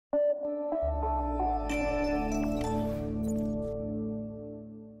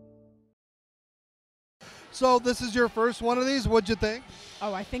So this is your first one of these. What'd you think?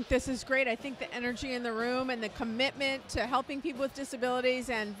 Oh, I think this is great. I think the energy in the room and the commitment to helping people with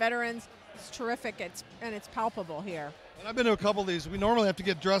disabilities and veterans is terrific. It's palpable here. And I've been to a couple of these. We normally have to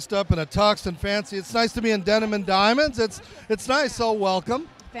get dressed up in a tux and fancy. It's nice to be in denim and diamonds. It's nice. So welcome.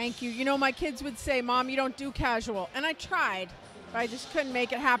 Thank you. You know, my kids would say, "Mom, you don't do casual," and I tried, but I just couldn't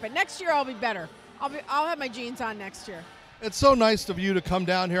make it happen. Next year, I'll be better. I'll have my jeans on next year. It's so nice of you to come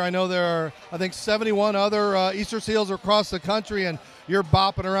down here. I know there are, I think, 71 other Easter Seals across the country, and you're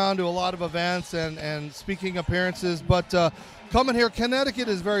bopping around to a lot of events and speaking appearances. But coming here, Connecticut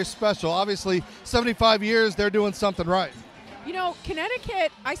is very special. Obviously, 75 years, they're doing something right. You know,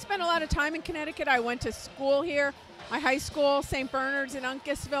 Connecticut, I spent a lot of time in Connecticut. I went to school here. My high school, St. Bernard's in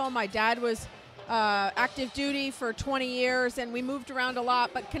Uncasville. My dad was active duty for 20 years, and we moved around a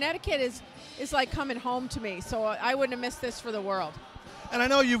lot. But Connecticut is like coming home to me, so I wouldn't have missed this for the world. And I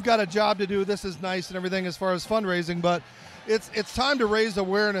know you've got a job to do. This is nice and everything as far as fundraising, but it's time to raise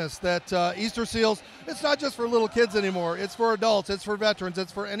awareness that Easter Seals, it's not just for little kids anymore. It's for adults. It's for veterans.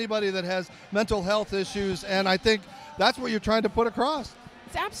 It's for anybody that has mental health issues, and I think that's what you're trying to put across.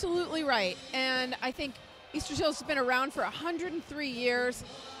 It's absolutely right, and I think Easter Seals has been around for 103 years.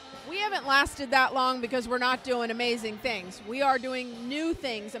 We haven't lasted that long because we're not doing amazing things. We are doing new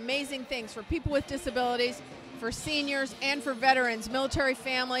things, amazing things for people with disabilities, for seniors, and for veterans, military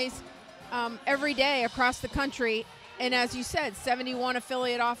families, every day across the country. And as you said, 71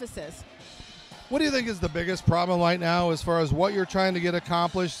 affiliate offices. What do you think is the biggest problem right now as far as what you're trying to get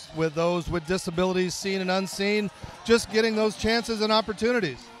accomplished with those with disabilities, seen and unseen, just getting those chances and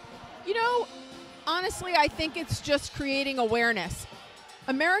opportunities? You know, honestly, I think it's just creating awareness.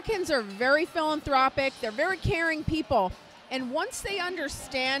 Americans are very philanthropic, they're very caring people, and once they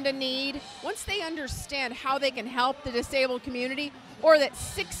understand a need, once they understand how they can help the disabled community, or that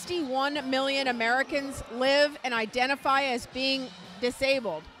 61 million Americans live and identify as being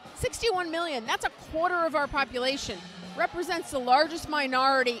disabled. 61 million, that's a quarter of our population, represents the largest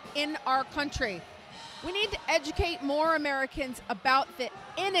minority in our country. We need to educate more Americans about the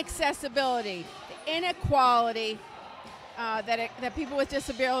inaccessibility, the inequality, that people with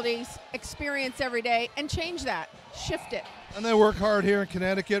disabilities experience every day, and change that, shift it. And they work hard here in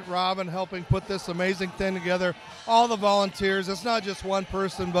Connecticut. Robin helping put this amazing thing together. All the volunteers, it's not just one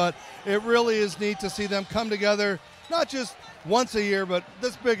person, but it really is neat to see them come together, not just once a year, but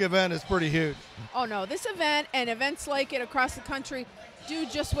this big event is pretty huge. Oh no, this event and events like it across the country do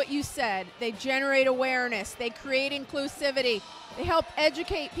just what you said. They generate awareness, they create inclusivity, they help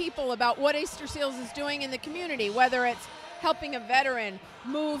educate people about what Easter Seals is doing in the community, whether it's helping a veteran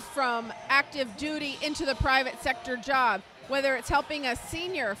move from active duty into the private sector job, whether it's helping a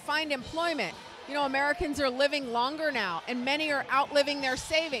senior find employment. You know, Americans are living longer now, and many are outliving their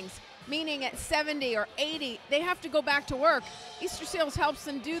savings, meaning at 70 or 80, they have to go back to work. Easter Seals helps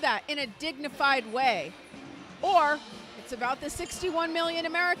them do that in a dignified way. Or it's about the 61 million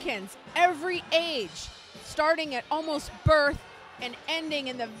Americans, every age, starting at almost birth and ending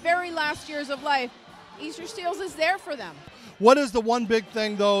in the very last years of life. Easter Seals is there for them. What is the one big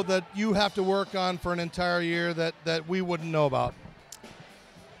thing, though, that you have to work on for an entire year that we wouldn't know about?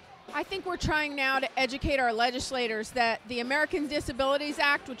 I think we're trying now to educate our legislators that the Americans with Disabilities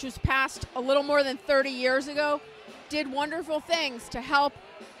Act, which was passed a little more than 30 years ago, did wonderful things to help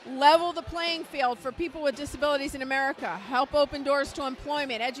level the playing field for people with disabilities in America, help open doors to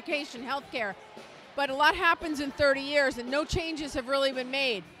employment, education, healthcare. But a lot happens in 30 years, and no changes have really been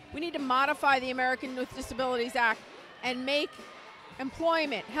made. We need to modify the Americans with Disabilities Act and make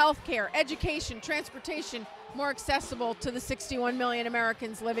employment, healthcare, education, transportation more accessible to the 61 million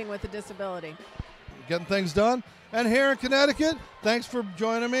Americans living with a disability. Getting things done. And here in Connecticut, thanks for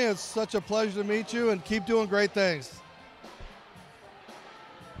joining me. It's such a pleasure to meet you, and keep doing great things.